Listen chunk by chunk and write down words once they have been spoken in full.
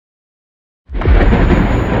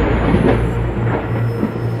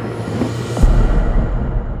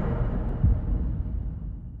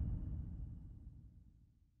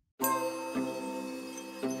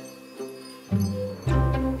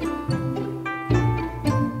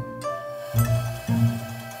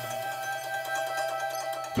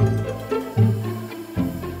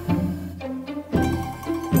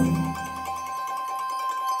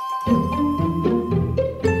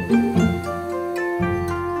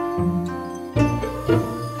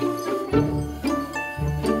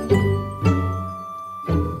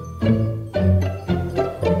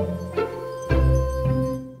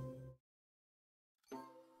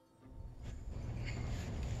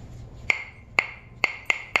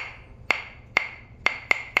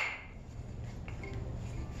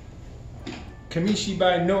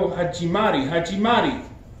Kamishibai no Hajimari Hajimari.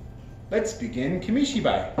 Let's begin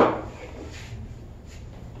Kamishibai.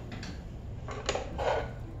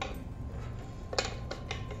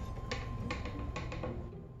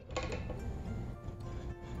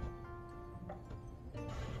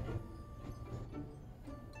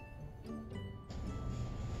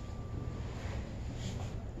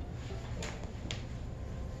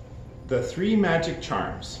 The Three Magic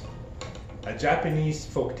Charms, a Japanese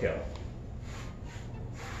folktale.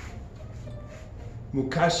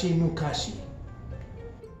 Mukashi Mukashi.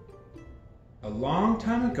 A long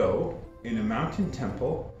time ago, in a mountain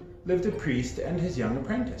temple, lived a priest and his young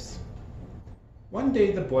apprentice. One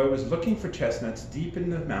day the boy was looking for chestnuts deep in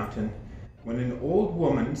the mountain when an old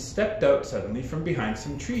woman stepped out suddenly from behind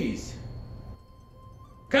some trees.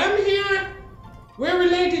 "Come here! We're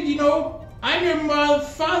related, you know. I'm your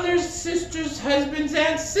father's sister's husband's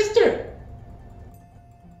aunt's sister."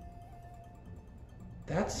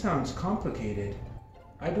 That sounds complicated.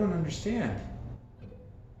 I don't understand.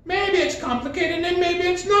 Maybe it's complicated and maybe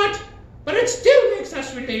it's not, but it still makes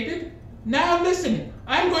us related. Now listen,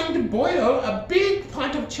 I'm going to boil a big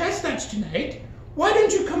pot of chestnuts tonight. Why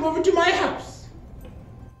don't you come over to my house?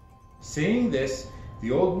 Saying this,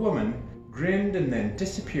 the old woman grinned and then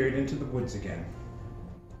disappeared into the woods again.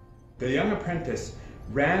 The young apprentice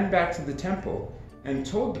ran back to the temple and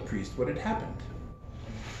told the priest what had happened.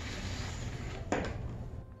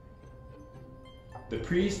 The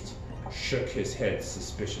priest shook his head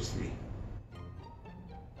suspiciously.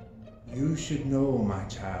 "You should know, my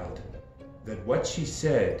child, that what she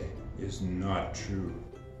said is not true.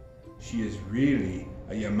 She is really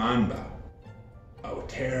a Yamanba, a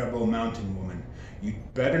terrible mountain woman.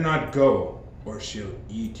 You'd better not go, or she'll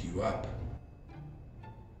eat you up."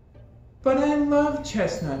 "But I love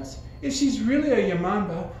chestnuts. If she's really a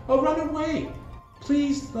Yamanba, I'll run away.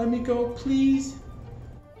 Please let me go, please."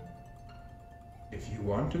 "If you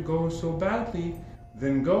want to go so badly,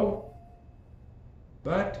 then go.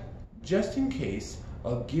 But just in case,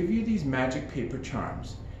 I'll give you these magic paper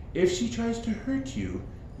charms. If she tries to hurt you,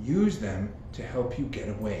 use them to help you get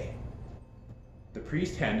away." The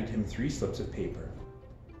priest handed him 3 slips of paper.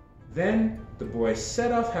 Then the boy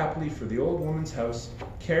set off happily for the old woman's house,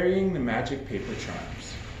 carrying the magic paper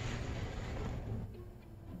charms.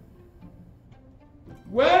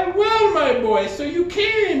 "Well, well, my boy, so you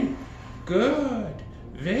came. Good,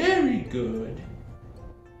 very good.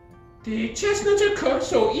 The chestnuts are cooked,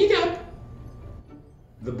 so eat up."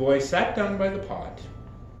 The boy sat down by the pot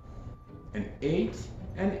and ate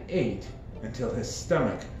until his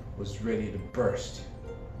stomach was ready to burst.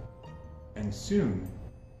 And soon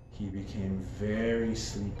he became very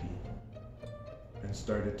sleepy and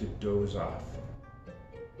started to doze off.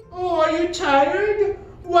 "Oh, are you tired?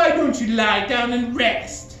 Why don't you lie down and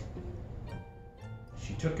rest?"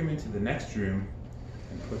 She took him into the next room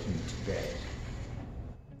and put him to bed.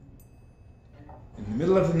 In the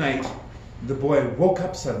middle of the night, the boy woke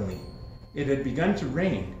up suddenly. It had begun to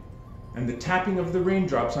rain, and the tapping of the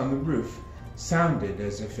raindrops on the roof sounded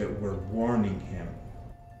as if it were warning him.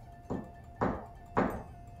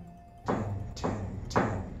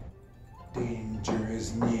 10, danger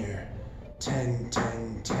is near. 10,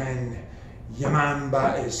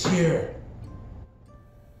 Yamamba is here.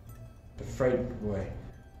 The frightened boy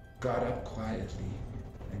got up quietly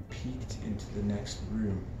and peeked into the next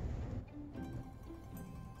room.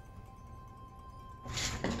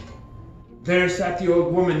 There sat the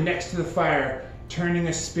old woman next to the fire, turning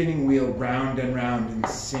a spinning wheel round and round and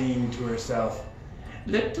saying to herself,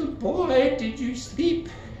 "Little boy, did you sleep?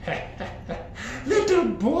 Little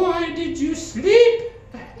boy, did you sleep?"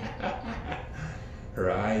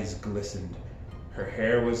 Her eyes glistened, her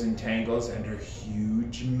hair was in tangles, and her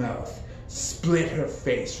huge mouth split her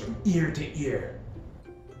face from ear to ear.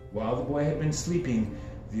 While the boy had been sleeping,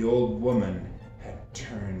 the old woman had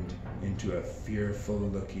turned into a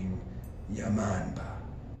fearful-looking Yamanba.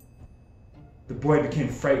 The boy became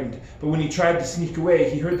frightened, but when he tried to sneak away,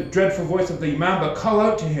 he heard the dreadful voice of the Yamanba call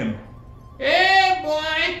out to him, "Hey,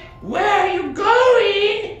 boy, where are you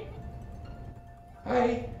going?"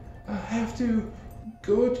 I have to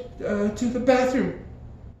go to the bathroom."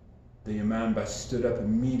 The Yamanba stood up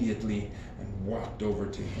immediately and walked over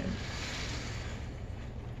to him.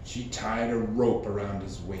 She tied a rope around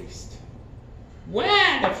his waist.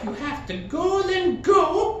 "Well, if you have to go, then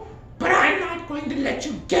go, but I'm not going to let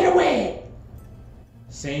you get away."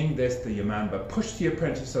 Saying this, the Yamanba pushed the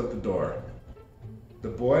apprentice out the door. The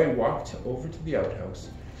boy walked over to the outhouse,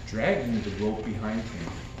 dragging the rope behind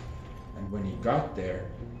him, and when he got there,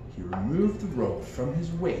 he removed the rope from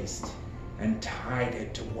his waist and tied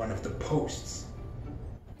it to one of the posts.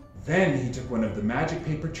 Then he took one of the magic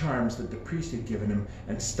paper charms that the priest had given him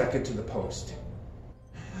and stuck it to the post.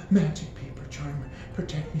 "Magic paper charm,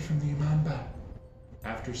 protect me from the Yamamba."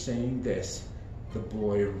 After saying this, the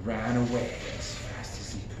boy ran away as fast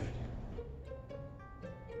as he could.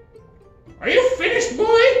 "Are you finished,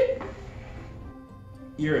 boy?"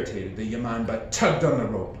 Irritated, the Yamamba tugged on the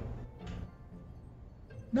rope.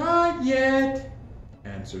 "Not yet,"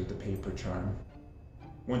 answered the paper charm.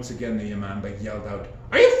 Once again, the Yamamba yelled out,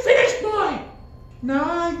 "Are you finished, boy?"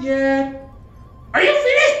 "Not yet." "Are you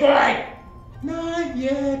finished, boy?" "Not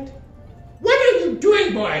yet." "What are you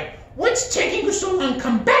doing, boy? What's taking you so long?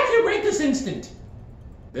 Come back here right this instant."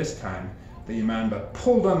 This time, the Yamamba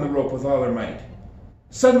pulled on the rope with all her might.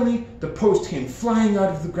 Suddenly, the post came flying out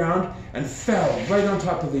of the ground and fell right on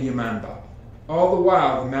top of the Yamamba. All the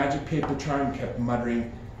while, the magic paper charm kept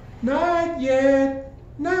muttering, "Not yet,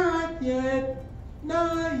 not yet,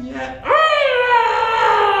 not yet." "Oh!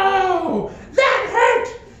 That hurt!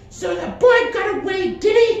 So the boy got away,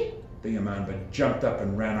 did he?" The Yamamba jumped up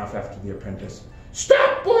and ran off after the apprentice.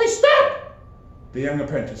 "Stop, boy, stop!" The young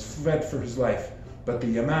apprentice fled for his life, but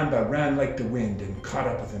the Yamamba ran like the wind and caught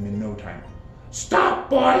up with him in no time. "Stop,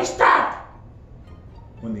 boy, stop!"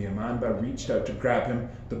 When the Yamamba reached out to grab him,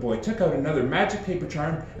 the boy took out another magic paper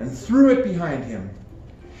charm and threw it behind him.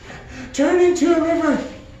 "Turn into a river!"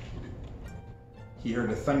 He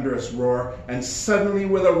heard a thunderous roar, and suddenly,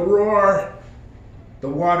 with a roar, the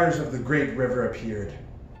waters of the great river appeared.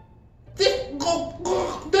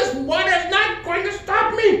 This water is not going to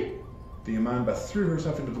stop me!" The Yamamba threw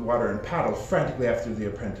herself into the water and paddled frantically after the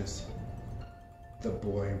apprentice. The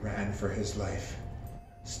boy ran for his life.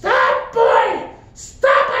 "Stop, boy!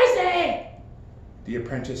 Stop, I say!" The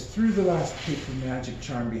apprentice threw the last paper magic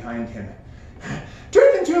charm behind him.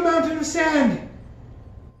 "Turn into a mountain of sand!"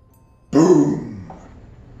 Boom!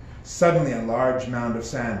 Suddenly a large mound of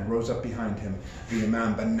sand rose up behind him. The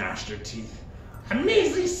Yamamba gnashed her teeth. "A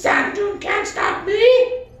measly sand dune can't stop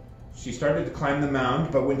me!" She started to climb the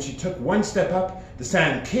mound, but when she took one step up, the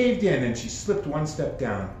sand caved in and she slipped one step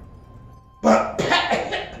down. "But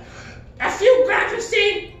a few grains of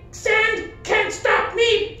sand can't stop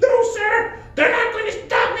me! No, sir! They're not going to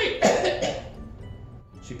stop me!"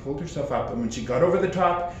 She pulled herself up, and when she got over the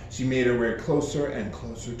top, she made her way closer and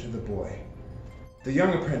closer to the boy. The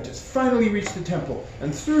young apprentice finally reached the temple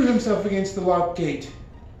and threw himself against the locked gate.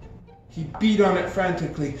 He beat on it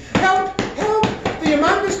frantically. "Help! Help! The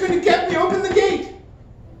Yamanba's going to get me! Open the gate!"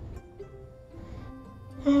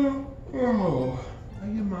 Oh, a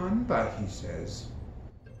Yamamba, he says.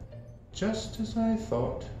 Just as I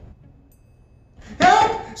thought.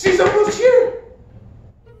 "Help! She's almost here!"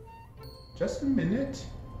 "Just a minute.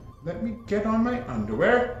 Let me get on my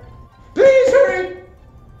underwear." "Please hurry!"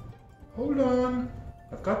 "Hold on.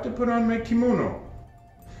 I've got to put on my kimono."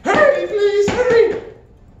 "Hurry, please, hurry!"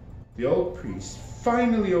 The old priest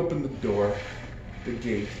finally opened the door, the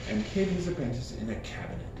gate, and hid his apprentice in a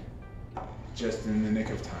cabinet. Just in the nick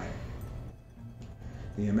of time.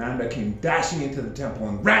 The Yamamba came dashing into the temple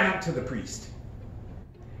and ran up to the priest.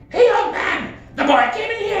 "Hey, old man! The boy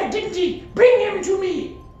came in here, didn't he? Bring him to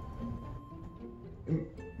me!"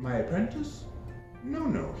 "My apprentice?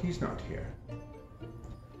 No, he's not here."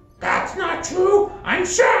 "That's not true! I'm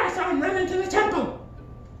sure I saw him run into the temple!"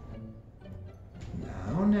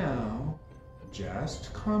 Now,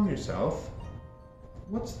 just calm yourself.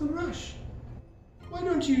 What's the rush? Why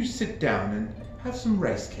don't you sit down and have some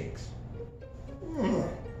rice cakes?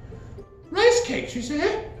 Rice cakes, you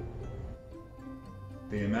say?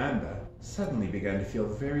 The Yamamba suddenly began to feel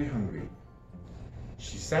very hungry.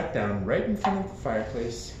 She sat down right in front of the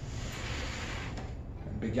fireplace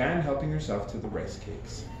and began helping herself to the rice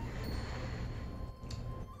cakes.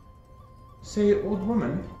 "Say, old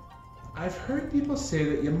woman, I've heard people say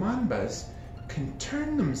that Yamambas can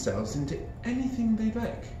turn themselves into anything they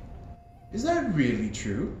like. Is that really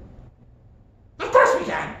true?" "Of course we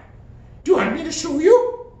can! Do you want me to show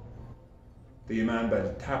you?" The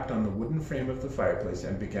Yamamba tapped on the wooden frame of the fireplace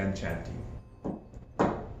and began chanting.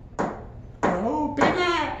 "Grow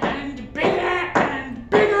bigger and bigger and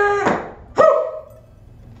bigger! Hoo!"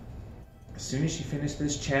 As soon as she finished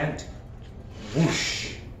this chant,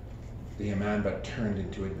 whoosh! The Yamamba turned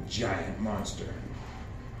into a giant monster.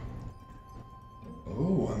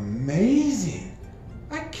 "Oh, amazing!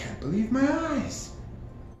 I can't believe my eyes.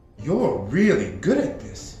 You're really good at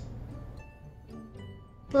this.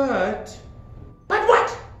 But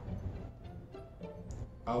what?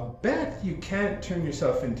 I'll bet you can't turn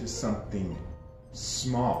yourself into something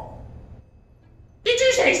small." "Did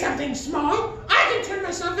you say something small? I can turn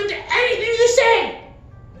myself into anything you say!"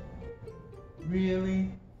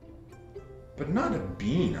 "Really? but not a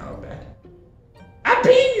bean, I'll bet. A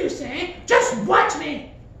bean, you say? Just watch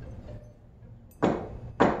me!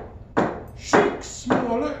 Shake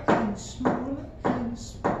smaller and smaller and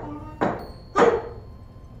smaller. Oh!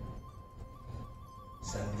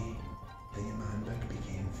 Suddenly, the yaman bug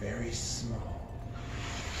became very small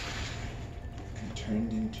and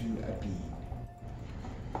turned into a bean.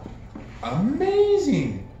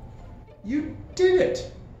 Amazing! You did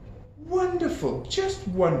it! Wonderful, just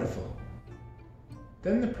wonderful.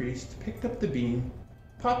 Then the priest picked up the bean,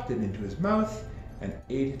 popped it into his mouth, and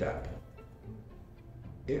ate it up.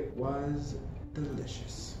 It was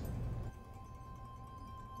delicious.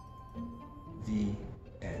 The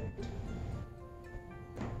end.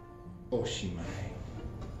 Oshimai.